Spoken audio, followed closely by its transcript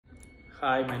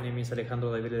Hi, my name is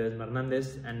Alejandro David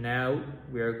Hernandez, and now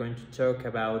we are going to talk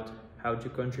about how to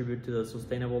contribute to the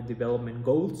Sustainable Development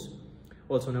Goals,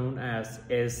 also known as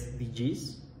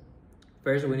SDGs.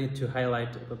 First, we need to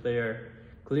highlight that they are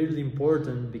clearly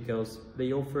important because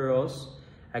they offer us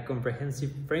a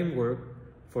comprehensive framework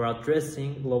for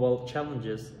addressing global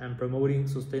challenges and promoting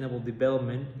sustainable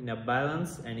development in a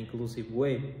balanced and inclusive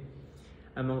way.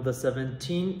 Among the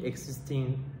 17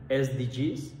 existing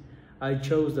SDGs, I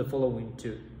chose the following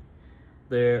two: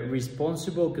 the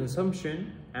responsible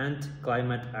consumption and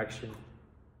climate action.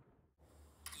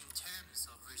 In terms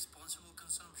of responsible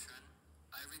consumption,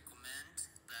 I recommend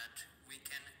that we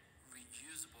can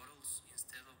reuse bottles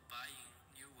instead of buying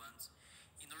new ones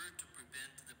in order to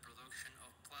prevent the production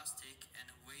of plastic and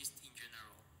waste in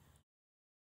general.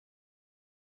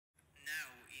 Now,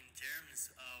 in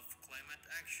terms of climate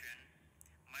action,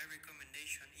 my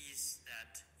recommendation is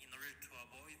that in order to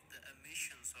avoid the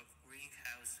emissions of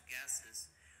greenhouse gases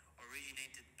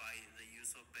originated by the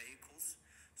use of vehicles,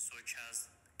 such as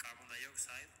carbon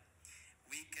dioxide,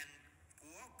 we can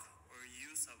walk or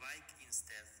use a bike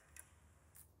instead.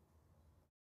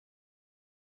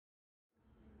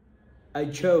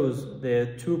 I chose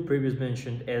the two previous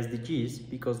mentioned SDGs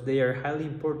because they are highly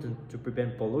important to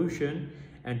prevent pollution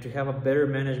and to have a better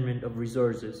management of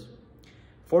resources.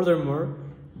 Furthermore,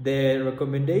 the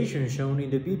recommendations shown in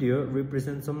the video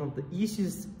represent some of the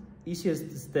easiest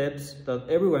steps that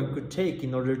everyone could take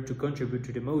in order to contribute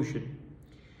to the motion.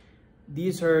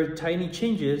 These are tiny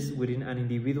changes within an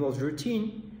individual's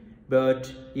routine,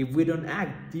 but if we don't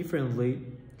act differently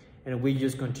and we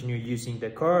just continue using the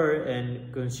car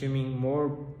and consuming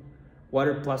more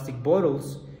water plastic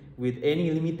bottles with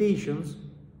any limitations,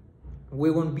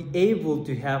 we won't be able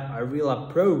to have a real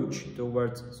approach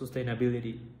towards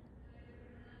sustainability.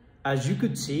 As you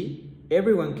could see,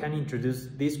 everyone can introduce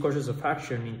these courses of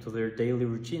action into their daily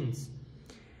routines.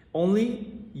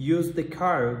 Only use the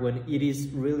car when it is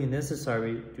really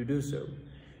necessary to do so.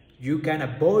 You can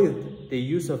avoid the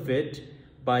use of it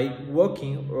by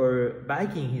walking or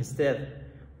biking instead.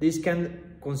 This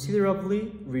can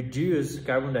considerably reduce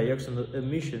carbon dioxide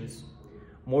emissions.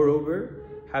 Moreover,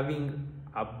 having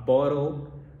a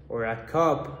bottle or a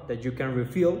cup that you can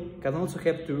refill can also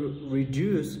help to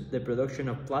reduce the production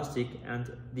of plastic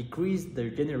and decrease the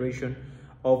generation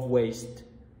of waste.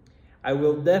 I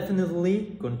will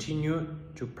definitely continue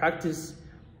to practice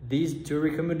these two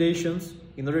recommendations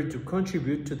in order to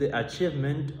contribute to the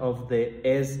achievement of the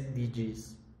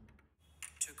SDGs.